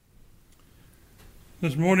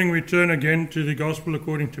This morning we turn again to the Gospel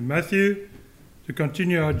according to Matthew to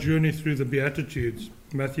continue our journey through the Beatitudes.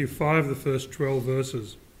 Matthew 5, the first 12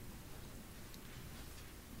 verses.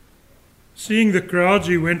 Seeing the crowds,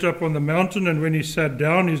 he went up on the mountain, and when he sat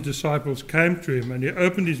down, his disciples came to him, and he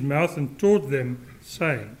opened his mouth and taught them,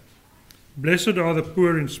 saying, Blessed are the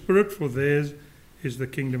poor in spirit, for theirs is the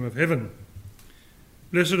kingdom of heaven.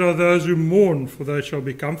 Blessed are those who mourn, for they shall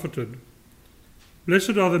be comforted.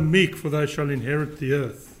 Blessed are the meek, for they shall inherit the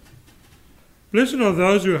earth. Blessed are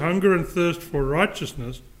those who hunger and thirst for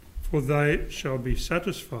righteousness, for they shall be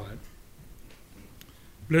satisfied.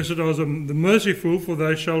 Blessed are the merciful, for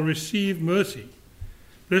they shall receive mercy.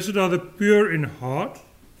 Blessed are the pure in heart,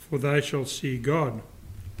 for they shall see God.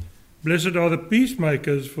 Blessed are the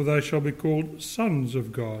peacemakers, for they shall be called sons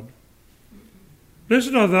of God.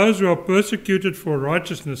 Blessed are those who are persecuted for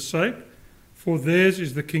righteousness' sake, for theirs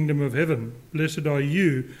is the kingdom of heaven. Blessed are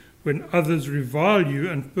you when others revile you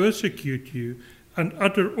and persecute you and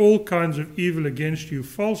utter all kinds of evil against you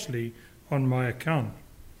falsely on my account.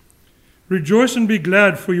 Rejoice and be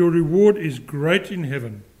glad, for your reward is great in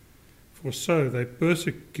heaven, for so they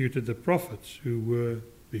persecuted the prophets who were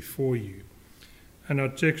before you. And our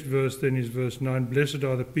text verse then is verse 9, Blessed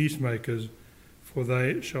are the peacemakers, for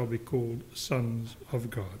they shall be called sons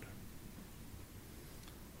of God.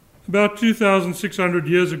 About 2,600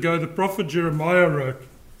 years ago, the prophet Jeremiah wrote,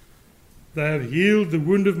 They have healed the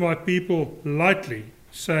wound of my people lightly,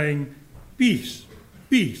 saying, Peace,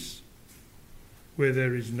 peace, where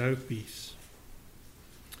there is no peace.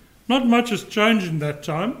 Not much has changed in that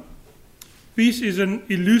time. Peace is an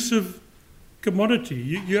elusive commodity.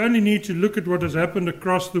 You only need to look at what has happened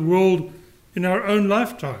across the world in our own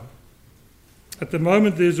lifetime. At the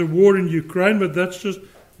moment there's a war in Ukraine, but that's just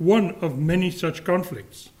one of many such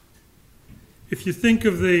conflicts. If you think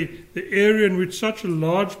of the area in which such a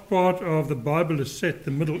large part of the Bible is set,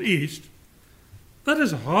 the Middle East, that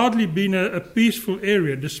has hardly been a peaceful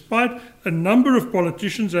area, despite a number of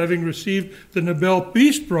politicians having received the Nobel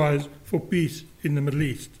Peace Prize for peace in the Middle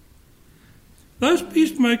East. Those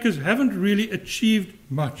peacemakers haven't really achieved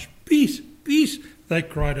much. Peace, peace, they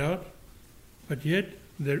cried out, but yet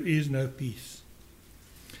there is no peace.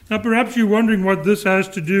 Now perhaps you're wondering what this has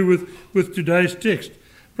to do with today's text.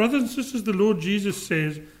 Brothers and sisters, the Lord Jesus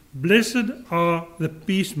says, Blessed are the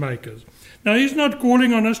peacemakers. Now, he's not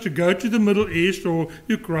calling on us to go to the Middle East or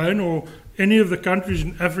Ukraine or any of the countries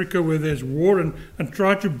in Africa where there's war and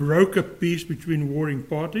try to broker peace between warring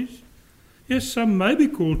parties. Yes, some may be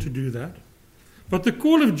called to do that. But the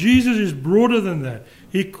call of Jesus is broader than that.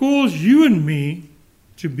 He calls you and me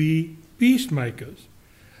to be peacemakers.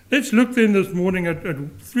 Let's look then this morning at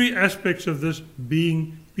three aspects of this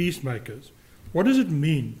being peacemakers. What does it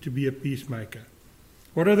mean to be a peacemaker?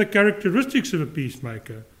 What are the characteristics of a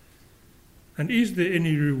peacemaker? And is there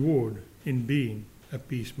any reward in being a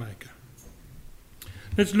peacemaker?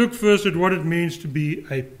 Let's look first at what it means to be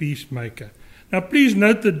a peacemaker. Now please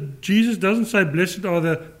note that Jesus doesn't say blessed are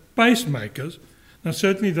the pacemakers. Now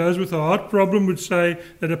certainly those with a heart problem would say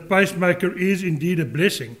that a pacemaker is indeed a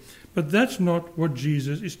blessing. But that's not what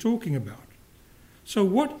Jesus is talking about. So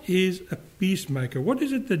what is a peacemaker? What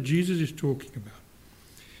is it that Jesus is talking about?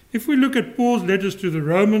 If we look at Paul's letters to the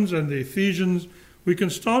Romans and the Ephesians, we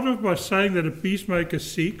can start off by saying that a peacemaker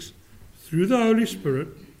seeks, through the Holy Spirit,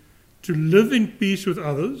 to live in peace with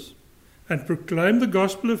others and proclaim the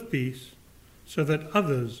gospel of peace so that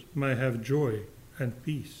others may have joy and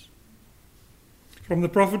peace. From the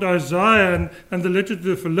prophet Isaiah and the letter to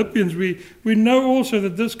the Philippians, we know also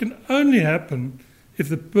that this can only happen if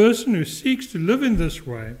the person who seeks to live in this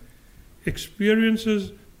way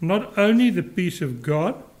experiences not only the peace of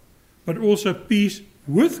God, but also peace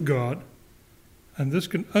with God, and this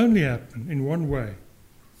can only happen in one way,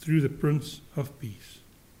 through the Prince of Peace.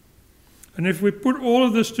 And if we put all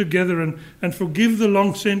of this together and forgive the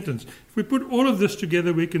long sentence, if we put all of this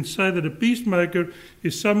together, we can say that a peacemaker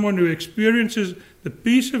is someone who experiences the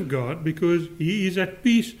peace of God because he is at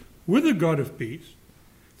peace with the God of peace,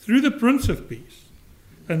 through the Prince of Peace,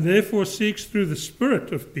 and therefore seeks through the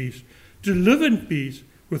Spirit of peace to live in peace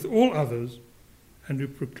with all others, and who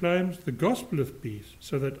proclaims the gospel of peace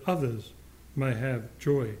so that others may have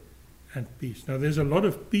joy and peace. Now there's a lot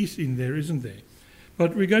of peace in there, isn't there?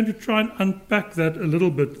 But we're going to try and unpack that a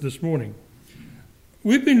little bit this morning.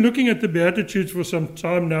 We've been looking at the Beatitudes for some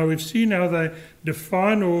time now. We've seen how they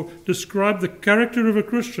define or describe the character of a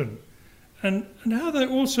Christian and how they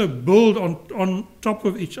also build on top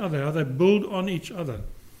of each other, how they build on each other.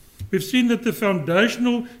 We've seen that the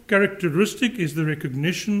foundational characteristic is the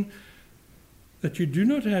recognition that you do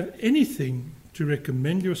not have anything to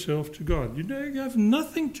recommend yourself to God. You have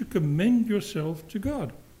nothing to commend yourself to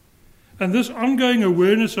God. And this ongoing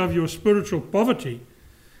awareness of your spiritual poverty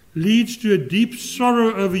leads to a deep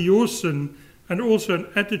sorrow over your sin and also an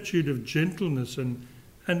attitude of gentleness and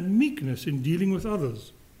meekness in dealing with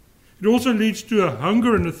others. It also leads to a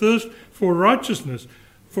hunger and a thirst for righteousness,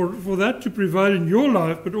 for that to prevail in your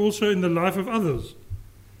life, but also in the life of others.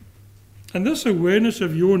 And this awareness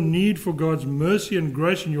of your need for God's mercy and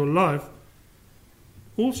grace in your life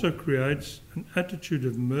also creates an attitude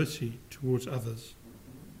of mercy towards others.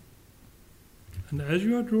 And as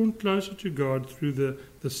you are drawn closer to God through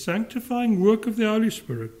the sanctifying work of the Holy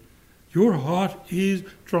Spirit, your heart is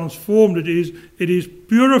transformed, it is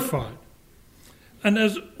purified. And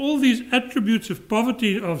as all these attributes of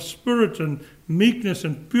poverty of spirit and meekness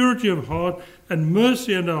and purity of heart and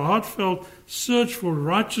mercy and a heartfelt search for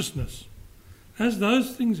righteousness, as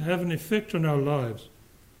those things have an effect on our lives,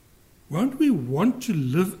 won't we want to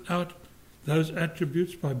live out those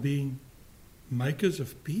attributes by being makers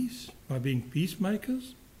of peace, by being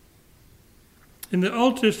peacemakers? In the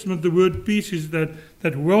Old Testament, the word peace is that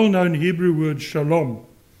well-known Hebrew word shalom.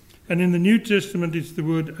 And in the New Testament, it's the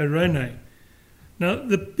word eirene. Now,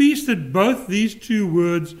 the peace that both these two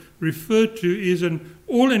words refer to is an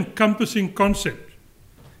all-encompassing concept.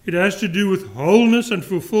 It has to do with wholeness and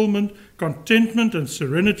fulfillment, contentment and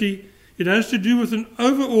serenity. It has to do with an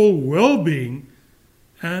overall well-being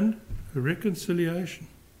and reconciliation.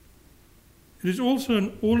 It is also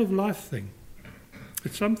an all-of-life thing.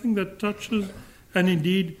 It's something that touches and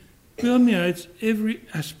indeed permeates every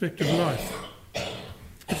aspect of life.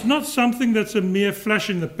 It's not something that's a mere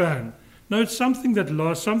flash in the pan. No, it's something that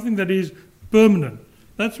lasts, something that is permanent.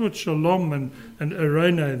 That's what shalom and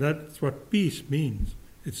eirene, that's what peace means.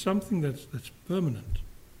 It's something that's permanent.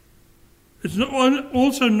 It's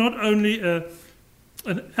also not only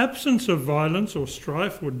an absence of violence or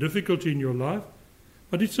strife or difficulty in your life,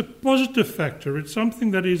 but it's a positive factor. It's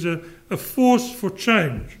something that is a force for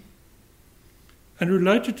change. And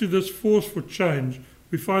related to this force for change,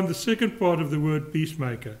 we find the second part of the word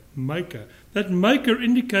peacemaker, maker. That maker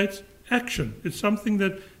indicates action. It's something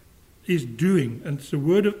that is doing, and it's a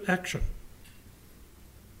word of action.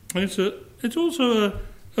 And it's also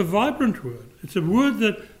a vibrant word. It's a word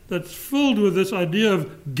that's filled with this idea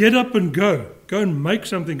of get up and go and make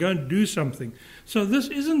something, go and do something. So this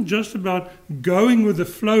isn't just about going with the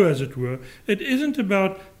flow, as it were. It isn't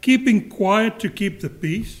about keeping quiet to keep the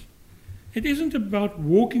peace. It isn't about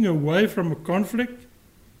walking away from a conflict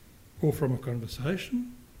or from a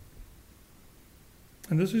conversation.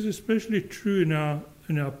 And this is especially true in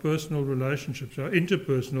our personal relationships, our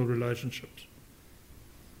interpersonal relationships.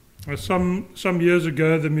 Some years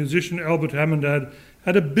ago, the musician Albert Hammond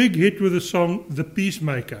had a big hit with the song The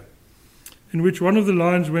Peacemaker, in which one of the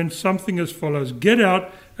lines went something as follows: "Get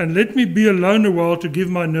out and let me be alone a while to give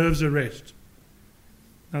my nerves a rest."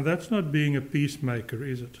 Now that's not being a peacemaker,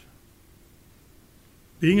 is it?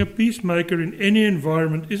 Being a peacemaker in any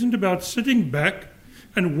environment isn't about sitting back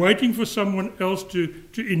and waiting for someone else to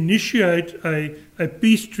initiate a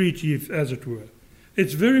peace treaty, as it were.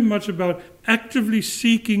 It's very much about actively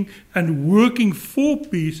seeking and working for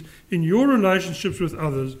peace in your relationships with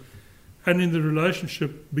others and in the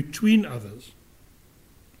relationship between others.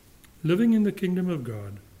 Living in the kingdom of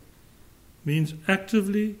God means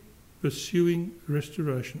actively pursuing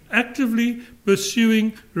restoration. Actively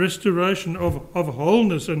pursuing restoration of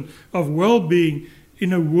wholeness and of well-being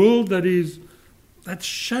in a world that's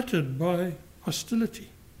shattered by hostility.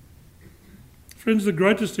 Friends, the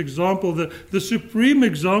greatest example, the supreme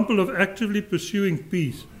example of actively pursuing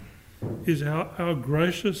peace is how our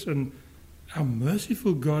gracious and our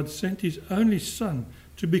merciful God sent his only Son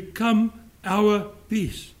to become our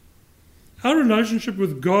peace. Our relationship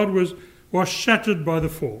with God was shattered by the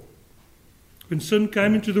fall. When sin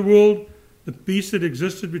came into the world, the peace that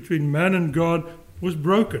existed between man and God was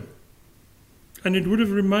broken. And it would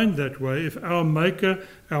have remained that way if our Maker,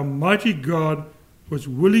 our mighty God, was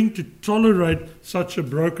willing to tolerate such a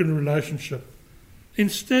broken relationship.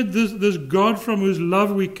 Instead, this God from whose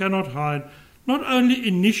love we cannot hide not only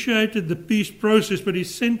initiated the peace process, but he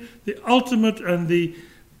sent the ultimate and the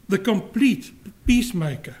complete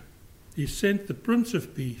peacemaker. He sent the Prince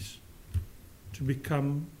of Peace to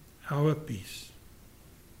become our peace.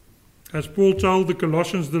 As Paul told the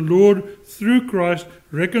Colossians, the Lord, through Christ,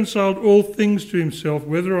 reconciled all things to himself,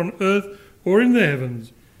 whether on earth or in the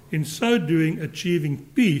heavens, in so doing achieving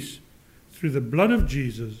peace through the blood of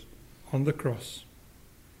Jesus on the cross.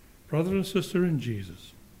 Brother and sister in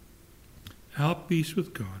Jesus, our peace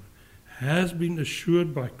with God has been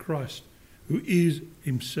assured by Christ, who is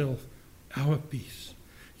himself our peace.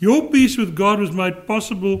 Your peace with God was made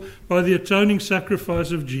possible by the atoning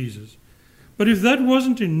sacrifice of Jesus. But if that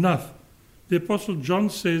wasn't enough, the Apostle John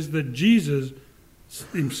says that Jesus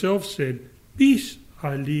himself said, "Peace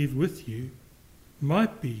I leave with you, my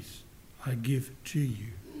peace I give to you."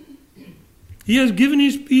 He has given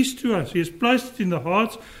his peace to us. He has placed it in the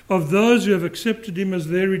hearts of those who have accepted him as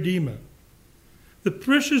their Redeemer. The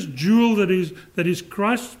precious jewel that is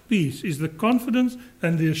Christ's peace is the confidence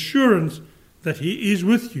and the assurance that he is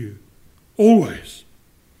with you, always.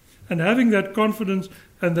 And having that confidence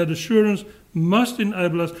and that assurance must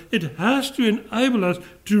enable us, it has to enable us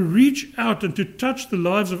to reach out and to touch the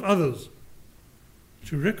lives of others,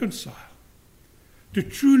 to reconcile, to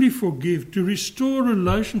truly forgive, to restore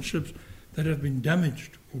relationships that have been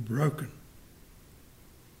damaged or broken.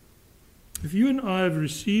 If you and I have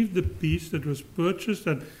received the peace that was purchased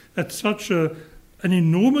at such an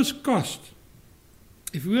enormous cost,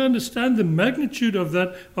 if we understand the magnitude of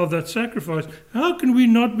that sacrifice, how can we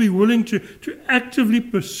not be willing to actively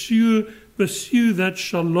pursue that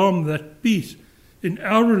shalom, that peace in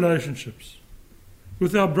our relationships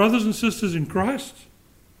with our brothers and sisters in Christ,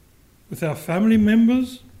 with our family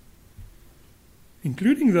members,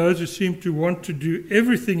 including those who seem to want to do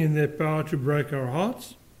everything in their power to break our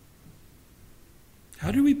hearts?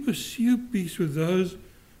 How do we pursue peace with those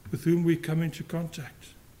with whom we come into contact?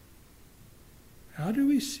 How do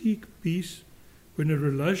we seek peace when a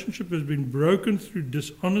relationship has been broken through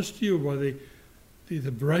dishonesty or by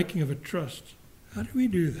the breaking of a trust? How do we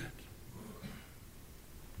do that?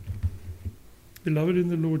 Beloved in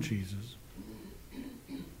the Lord Jesus,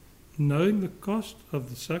 knowing the cost of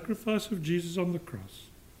the sacrifice of Jesus on the cross,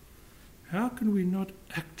 how can we not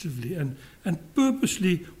actively and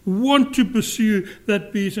purposely want to pursue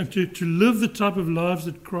that peace and to live the type of lives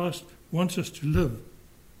that Christ wants us to live?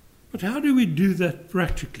 But how do we do that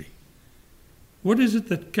practically? What is it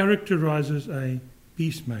that characterizes a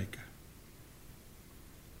peacemaker?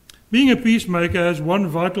 Being a peacemaker has one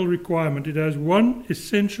vital requirement. It has one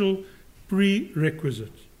essential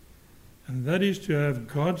prerequisite, and that is to have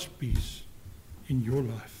God's peace in your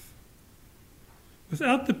life.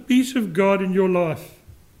 Without the peace of God in your life,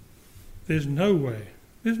 there's no way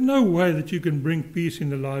that you can bring peace in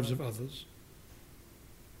the lives of others.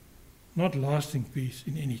 Not lasting peace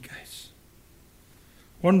in any case.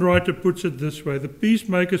 One writer puts it this way: the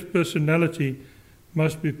peacemaker's personality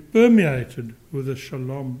must be permeated with the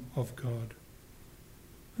shalom of God.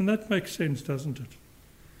 And that makes sense, doesn't it?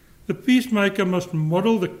 The peacemaker must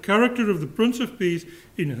model the character of the Prince of Peace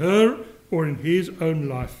in her or in his own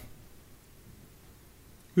life.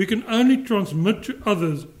 We can only transmit to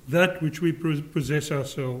others that which we possess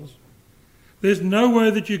ourselves. There's no way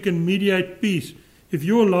that you can mediate peace if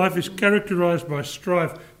your life is characterized by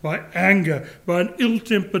strife, by anger, by an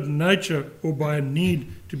ill-tempered nature, or by a need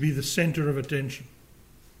to be the center of attention.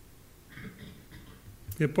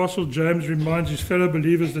 The Apostle James reminds his fellow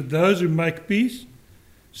believers that those who make peace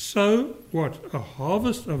sow what? A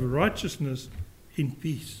harvest of righteousness in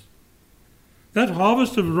peace. That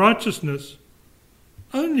harvest of righteousness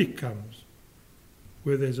only comes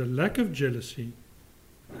where there's a lack of jealousy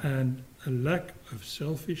and a lack of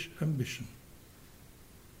selfish ambition.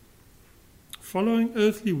 Following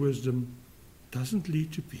earthly wisdom doesn't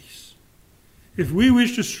lead to peace. If we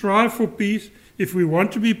wish to strive for peace, if we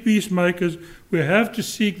want to be peacemakers, we have to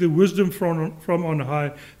seek the wisdom from on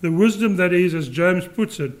high, the wisdom that is, as James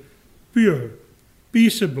puts it, pure,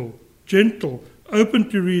 peaceable, gentle, open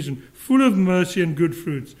to reason, full of mercy and good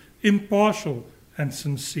fruits, impartial and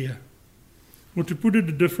sincere. Or to put it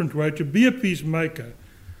a different way, to be a peacemaker,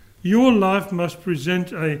 your life must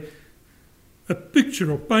present a picture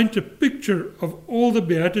or paint a picture of all the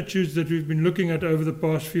Beatitudes that we've been looking at over the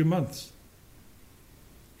past few months.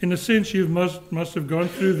 In a sense, you must have gone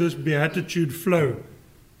through this Beatitude flow.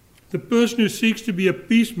 The person who seeks to be a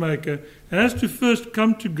peacemaker has to first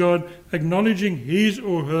come to God acknowledging his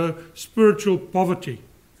or her spiritual poverty,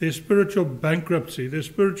 their spiritual bankruptcy, their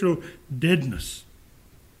spiritual deadness.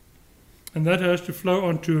 And that has to flow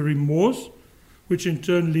onto a remorse, which in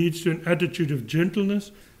turn leads to an attitude of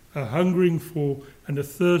gentleness, a hungering for and a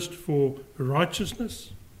thirst for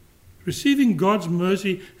righteousness. Receiving God's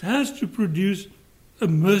mercy has to produce a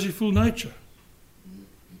merciful nature.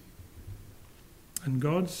 And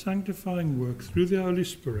God's sanctifying work through the Holy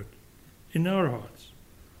Spirit in our hearts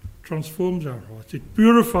transforms our hearts. It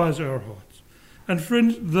purifies our hearts. And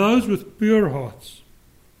friends, those with pure hearts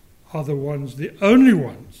are the only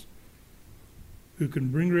ones who can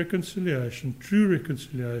bring reconciliation, true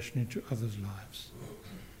reconciliation, into others' lives.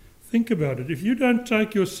 Think about it. If you don't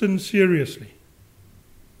take your sin seriously,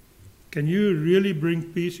 can you really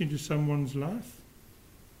bring peace into someone's life?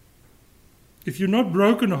 if you're not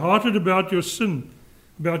broken-hearted about your sin,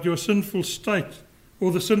 about your sinful state,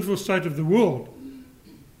 or the sinful state of the world,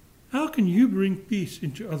 how can you bring peace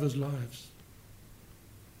into others' lives?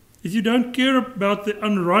 If you don't care about the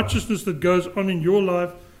unrighteousness that goes on in your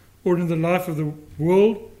life or in the life of the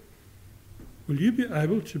world, will you be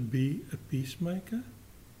able to be a peacemaker?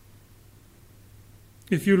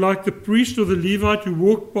 If you're like the priest or the Levite who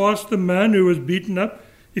walked past the man who was beaten up,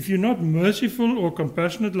 if you're not merciful or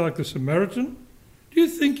compassionate like the Samaritan, do you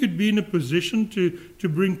think you'd be in a position to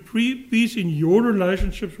bring peace in your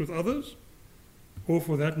relationships with others? Or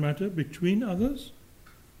for that matter, between others?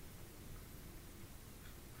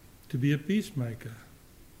 To be a peacemaker,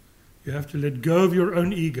 you have to let go of your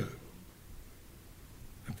own ego.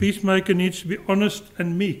 A peacemaker needs to be honest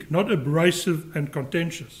and meek, not abrasive and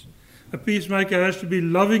contentious. A peacemaker has to be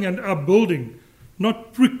loving and upbuilding,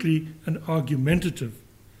 not prickly and argumentative.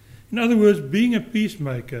 In other words, being a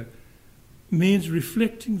peacemaker means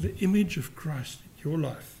reflecting the image of Christ in your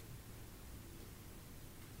life.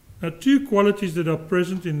 Now, two qualities that are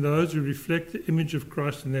present in those who reflect the image of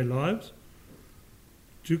Christ in their lives,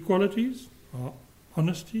 two qualities are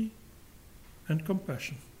honesty and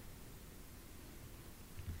compassion.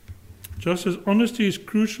 Just as honesty is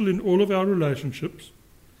crucial in all of our relationships,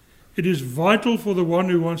 it is vital for the one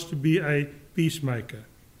who wants to be a peacemaker.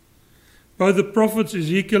 Both the prophets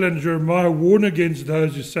Ezekiel and Jeremiah warn against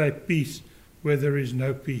those who say peace where there is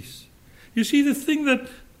no peace. You see, the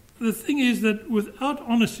thing is that without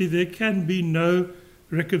honesty there can be no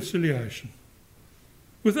reconciliation.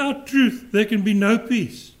 Without truth there can be no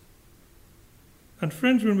peace. And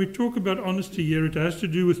friends, when we talk about honesty here, it has to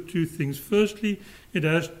do with two things. Firstly, it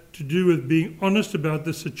has to do with being honest about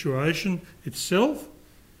the situation itself,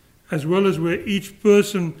 as well as where each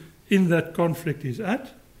person in that conflict is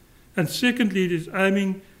at. And secondly, it is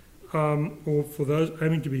aiming, or for those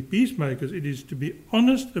aiming to be peacemakers, it is to be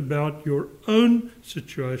honest about your own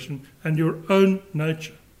situation and your own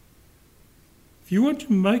nature. If you want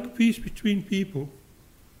to make peace between people,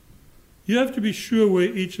 you have to be sure where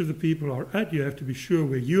each of the people are at. You have to be sure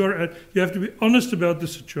where you are at. You have to be honest about the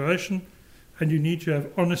situation, and you need to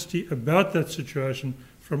have honesty about that situation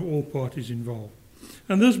from all parties involved.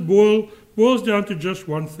 And this boils down to just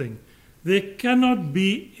one thing. There cannot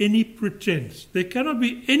be any pretense. There cannot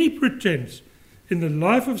be any pretense in the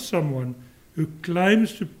life of someone who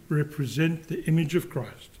claims to represent the image of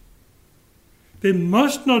Christ. There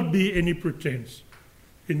must not be any pretense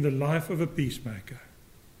in the life of a peacemaker.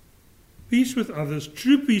 Peace with others,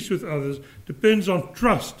 true peace with others, depends on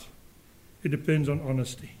trust. It depends on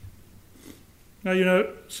honesty. Now,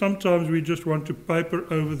 sometimes we just want to paper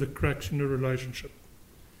over the cracks in a relationship.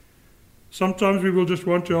 Sometimes we will just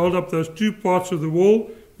want to hold up those two parts of the wall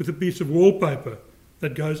with a piece of wallpaper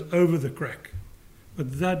that goes over the crack.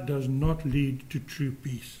 But that does not lead to true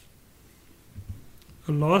peace.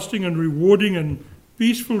 A lasting and rewarding and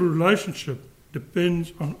peaceful relationship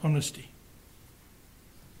depends on honesty.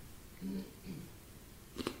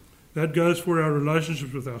 That goes for our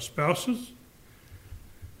relationships with our spouses,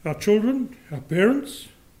 our children, our parents,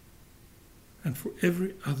 and for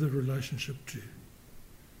every other relationship too.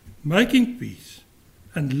 Making peace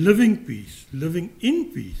and living in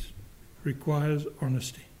peace, requires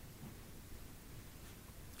honesty.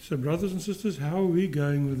 So, brothers and sisters, how are we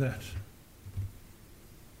going with that?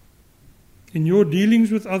 In your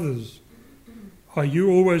dealings with others, are you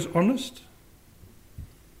always honest?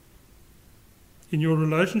 In your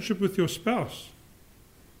relationship with your spouse,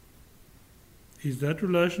 is that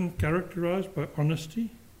relation characterized by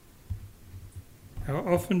honesty? How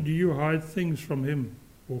often do you hide things from him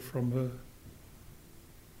or from her?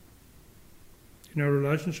 In our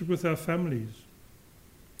relationship with our families,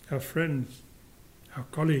 our friends, our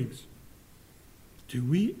colleagues, do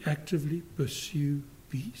we actively pursue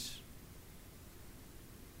peace?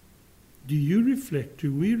 Do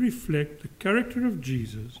we reflect the character of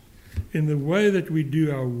Jesus in the way that we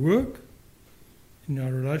do our work, in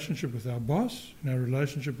our relationship with our boss, in our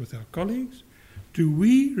relationship with our colleagues? Do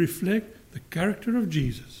we reflect the character of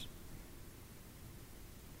Jesus?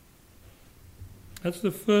 That's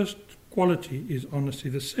the first quality, is honesty.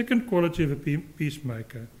 The second quality of a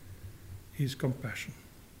peacemaker is compassion.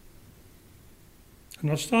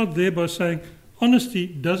 And I'll start there by saying honesty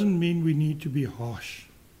doesn't mean we need to be harsh.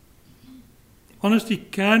 Honesty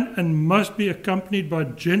can and must be accompanied by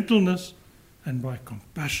gentleness and by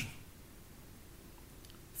compassion.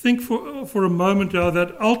 Think for a moment how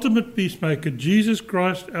that ultimate peacemaker, Jesus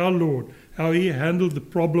Christ our Lord, how he handled the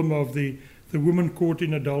problem of the woman caught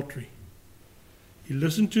in adultery. He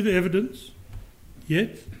listened to the evidence,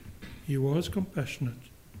 yet he was compassionate.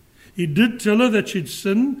 He did tell her that she'd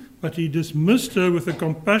sinned, but he dismissed her with a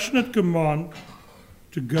compassionate command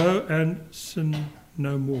to go and sin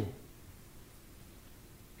no more.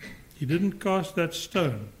 He didn't cast that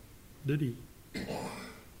stone, did he?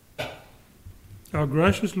 Our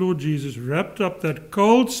gracious Lord Jesus wrapped up that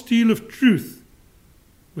cold steel of truth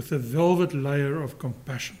with a velvet layer of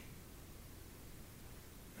compassion.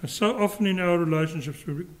 And so often in our relationships,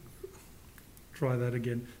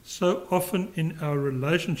 so often in our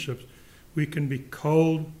relationships, we can be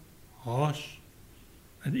cold, harsh,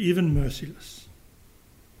 and even merciless.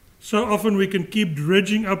 So often we can keep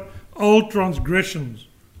dredging up old transgressions,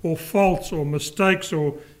 or faults, or mistakes,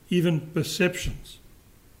 or even perceptions.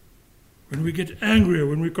 When we get angry, or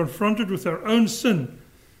when we're confronted with our own sin,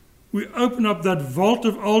 we open up that vault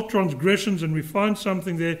of old transgressions and we find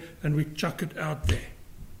something there and we chuck it out there.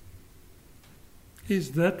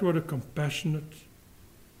 Is that what a compassionate,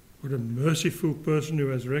 what a merciful person who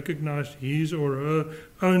has recognized his or her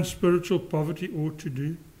own spiritual poverty ought to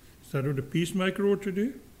do? Is that what a peacemaker ought to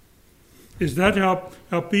do? Is that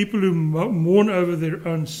how people who mourn over their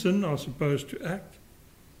own sin are supposed to act?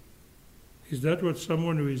 Is that what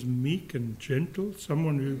someone who is meek and gentle,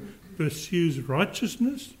 someone who pursues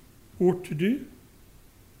righteousness, ought to do?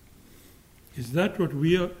 Is that what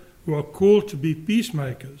we are, who are called to be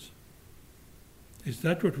peacemakers? Is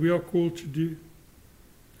that what we are called to do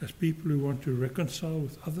as people who want to reconcile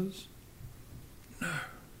with others? No.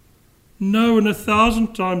 No, and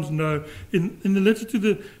 1,000 times no. In the letter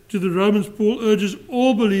to the Romans, Paul urges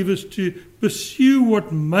all believers to pursue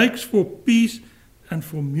what makes for peace and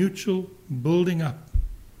for mutual building up.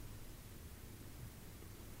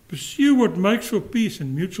 Pursue what makes for peace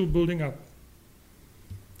and mutual building up.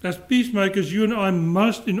 As peacemakers, you and I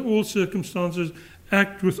must, in all circumstances,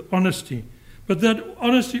 act with honesty. But that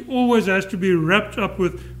honesty always has to be wrapped up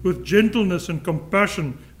with gentleness and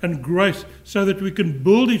compassion and grace so that we can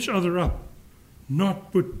build each other up,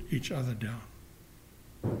 not put each other down.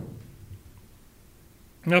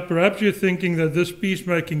 Now, perhaps you're thinking that this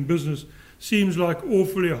peacemaking business seems like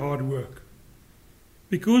awfully hard work.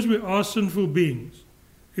 Because we are sinful beings,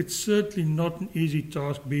 it's certainly not an easy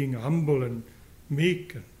task being humble and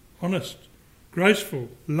meek and honest, graceful,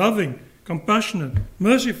 loving, compassionate,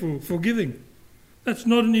 merciful, forgiving. That's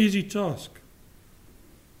not an easy task.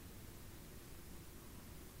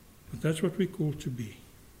 But that's what we're called to be.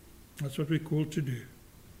 That's what we're called to do.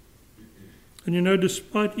 And you know,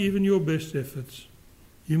 despite even your best efforts,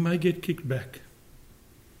 you may get kicked back.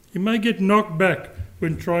 You may get knocked back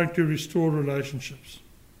when trying to restore relationships.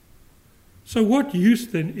 So what use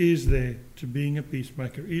then is there to being a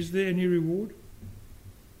peacemaker? Is there any reward?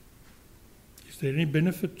 Is there any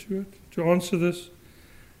benefit to it? To answer this,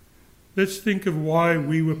 let's think of why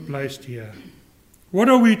we were placed here. What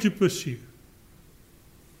are we to pursue?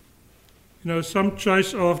 You know, some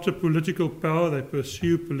chase after political power. They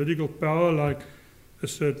pursue political power like a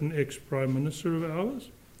certain ex-prime minister of ours.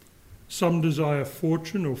 Some desire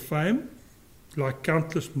fortune or fame, like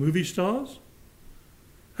countless movie stars.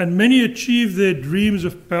 And many achieve their dreams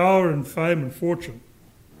of power and fame and fortune.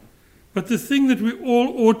 But the thing that we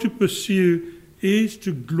all ought to pursue is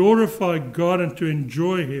to glorify God and to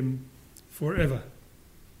enjoy Him forever.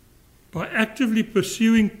 By actively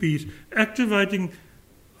pursuing peace, activating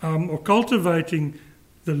or cultivating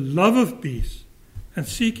the love of peace and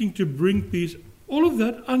seeking to bring peace, all of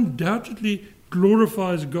that undoubtedly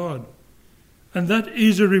glorifies God. And that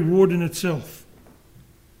is a reward in itself.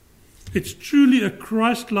 It's truly a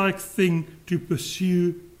Christ-like thing to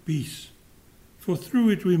pursue peace. For through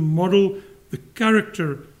it we model the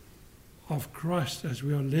character of Christ as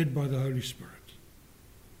we are led by the Holy Spirit.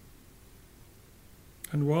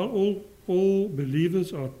 And while all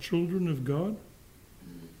believers are children of God,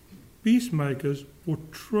 peacemakers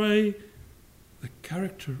portray the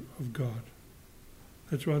character of God.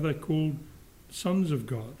 That's why they're called sons of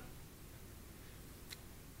God.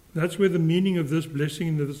 That's where the meaning of this blessing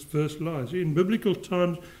in this verse lies. In biblical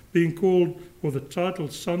times, being called, or the title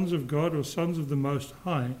sons of God or sons of the Most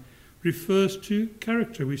High, refers to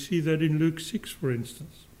character. We see that in Luke 6, for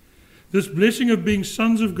instance. This blessing of being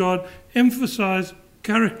sons of God emphasizes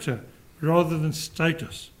character rather than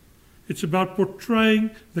status. It's about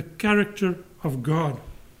portraying the character of God.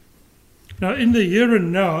 Now, in the here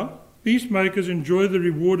and now, peacemakers enjoy the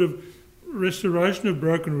reward of restoration of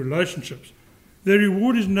broken relationships. Their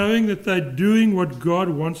reward is knowing that they're doing what God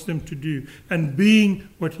wants them to do and being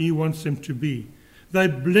what He wants them to be. They're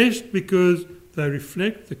blessed because they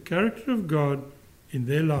reflect the character of God in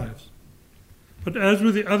their lives. But as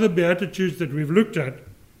with the other Beatitudes that we've looked at,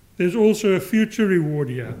 there's also a future reward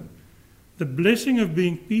here. the blessing of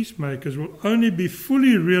being peacemakers will only be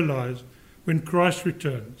fully realized when Christ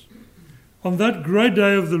returns. On that great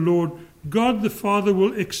day of the Lord, God the Father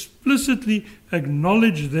will explicitly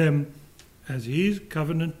acknowledge them as his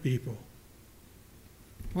covenant people.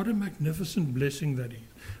 What a magnificent blessing that is.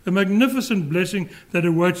 A magnificent blessing that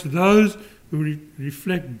awaits those who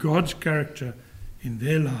reflect God's character in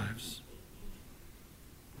their lives.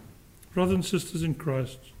 Brothers and sisters in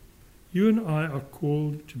Christ, you and I are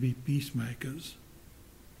called to be peacemakers.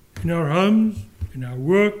 In our homes, in our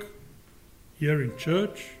work, here in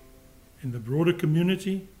church, in the broader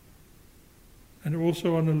community, and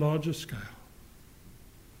also on a larger scale.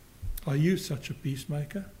 Are you such a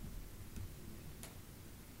peacemaker?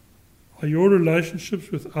 Are your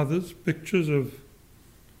relationships with others pictures of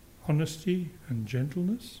honesty and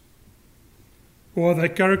gentleness? Or are they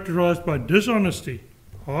characterized by dishonesty,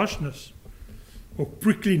 harshness, or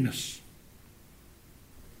prickliness?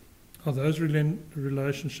 Are those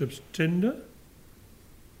relationships tender?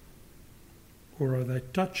 Or are they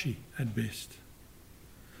touchy at best?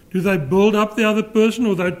 Do they build up the other person,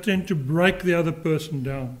 or they tend to break the other person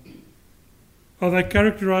down? Are they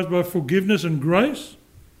characterized by forgiveness and grace,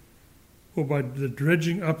 or by the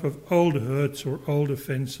dredging up of old hurts or old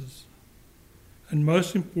offences? And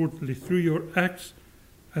most importantly, through your acts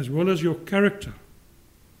as well as your character,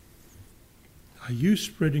 are you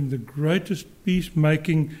spreading the greatest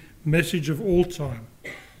peacemaking message of all time?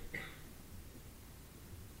 The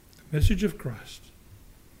message of Christ.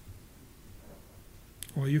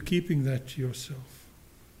 Or are you keeping that to yourself?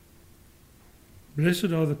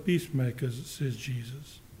 Blessed are the peacemakers, says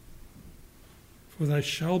Jesus, for they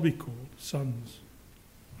shall be called sons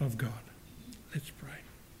of God. Let's pray.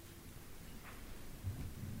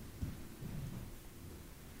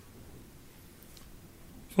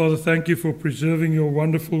 Father, thank you for preserving your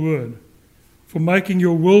wonderful word, for making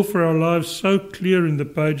your will for our lives so clear in the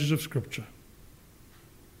pages of Scripture.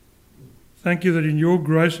 Thank you that in your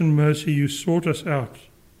grace and mercy you sought us out.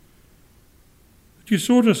 That you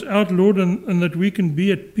sought us out, Lord, and that we can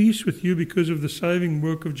be at peace with you because of the saving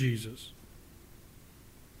work of Jesus.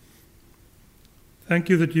 Thank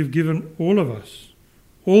you that you've given all of us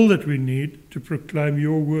all that we need to proclaim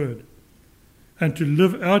your word and to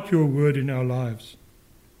live out your word in our lives.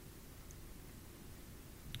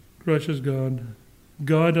 Gracious God,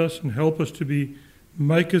 guide us and help us to be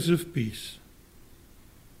makers of peace,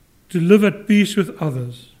 to live at peace with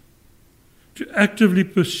others, to actively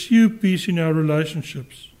pursue peace in our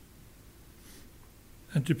relationships,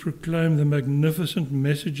 and to proclaim the magnificent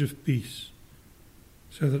message of peace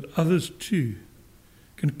so that others too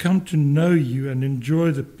can come to know you and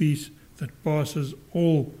enjoy the peace that passes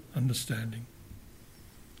all understanding.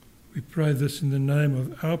 We pray this in the name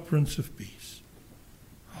of our Prince of Peace.